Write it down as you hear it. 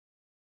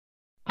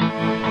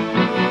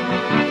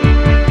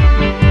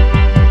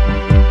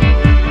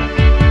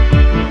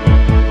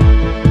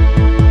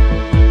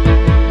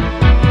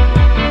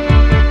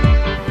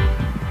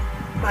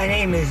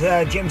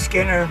Jim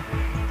Skinner,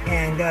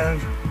 and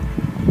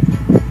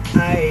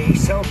I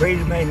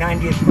celebrated my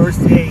 90th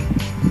birthday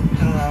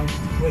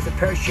with a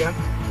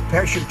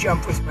parachute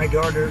jump with my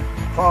daughter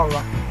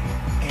Paula,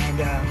 and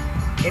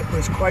it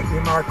was quite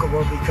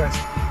remarkable because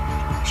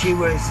she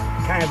was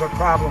kind of a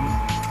problem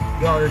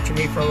daughter to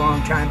me for a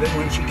long time, but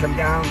when she come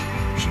down,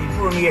 she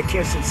blew me a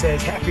kiss and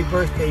says, "Happy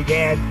birthday,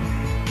 Dad,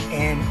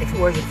 and if it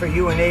wasn't for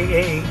you and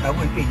AA, I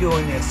wouldn't be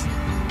doing this."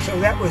 So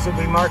that was a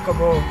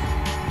remarkable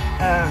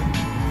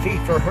feat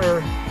for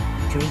her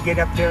to get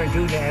up there and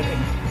do that,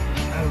 and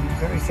I'm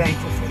very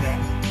thankful for that.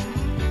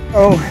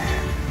 Oh,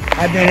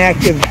 I've been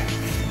active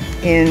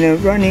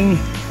in running,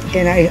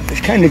 and I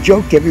kind of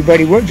joked to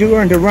everybody, "Where'd you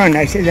learn to run?"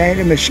 I said I had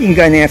a machine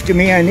gun after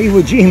me on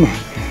Iwo Jima.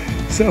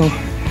 So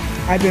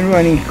I've been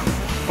running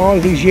all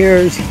these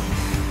years.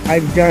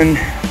 I've done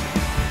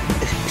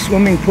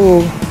swimming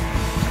pool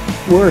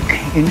work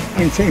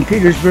in St.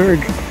 Petersburg,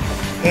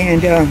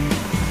 and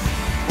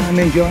I'm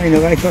enjoying the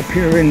life up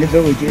here in the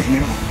villages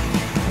now.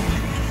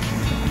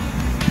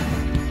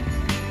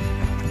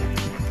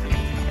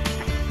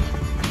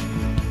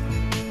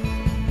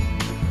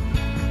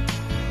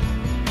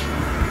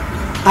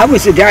 I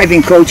was a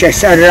diving coach. I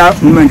started out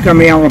in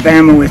Montgomery,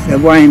 Alabama with the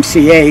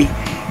YMCA,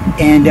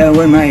 and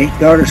when my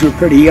daughters were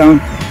pretty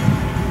young.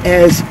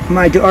 As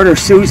my daughter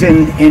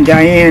Susan and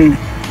Diane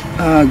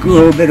grew a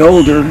little bit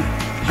older,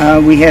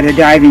 we had a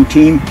diving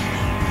team,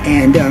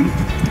 and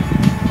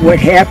what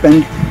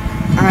happened,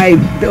 I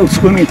built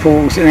swimming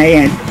pools, and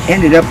I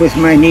ended up with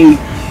my knee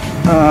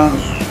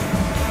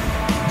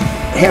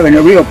having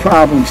a real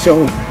problem,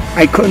 so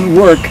I couldn't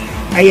work.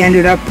 I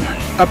ended up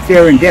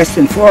there in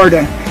Destin,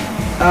 Florida,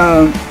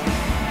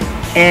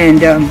 and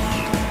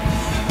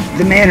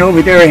the man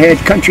over there at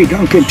Country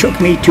Duncan took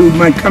me to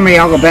Montgomery,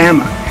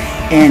 Alabama,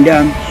 and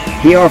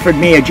he offered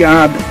me a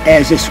job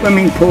as a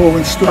swimming pool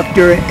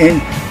instructor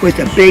and with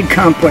a big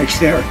complex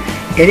there,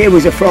 and it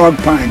was a frog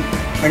pond.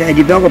 But I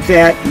developed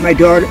that. My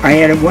daughter, I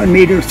had a 1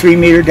 meter, 3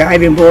 meter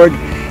diving board,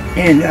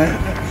 and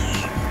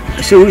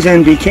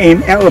Susan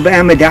became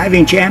Alabama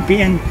diving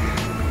champion,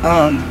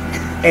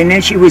 and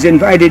then she was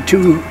invited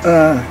to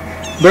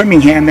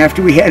Birmingham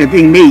after we had a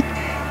big meet,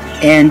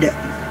 and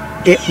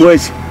it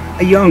was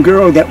a young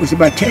girl that was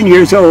about 10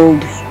 years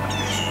old.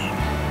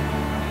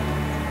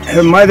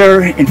 Her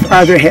mother and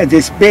father had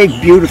this big,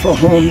 beautiful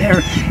home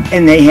there,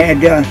 and they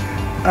had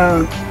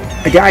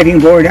a diving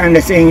board on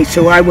the thing,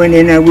 so I went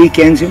in on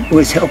weekends and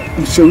was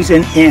helping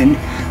Susan and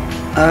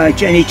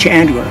Jenny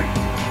Chandler.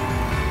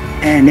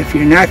 And if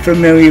you're not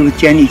familiar with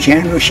Jenny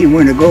Chandler, she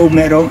won a gold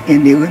medal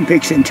in the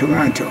Olympics in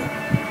Toronto.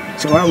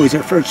 So I was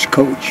her first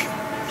coach.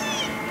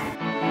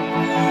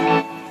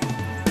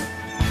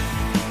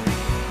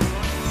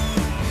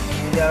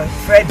 And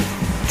Fred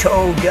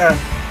told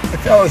the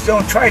fellows,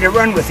 don't try to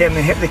run with him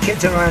and have the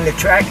kids around the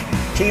track.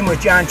 Team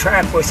with John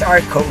Trapp was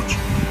our coach.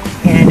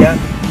 And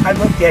I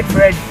looked at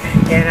Fred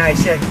and I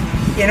said,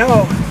 you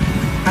know,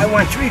 I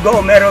won 3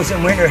 gold medals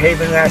in Winter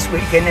Haven last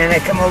week, and then I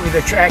come over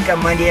the track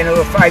on Monday and a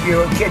little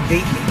 5-year-old kid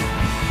beat me.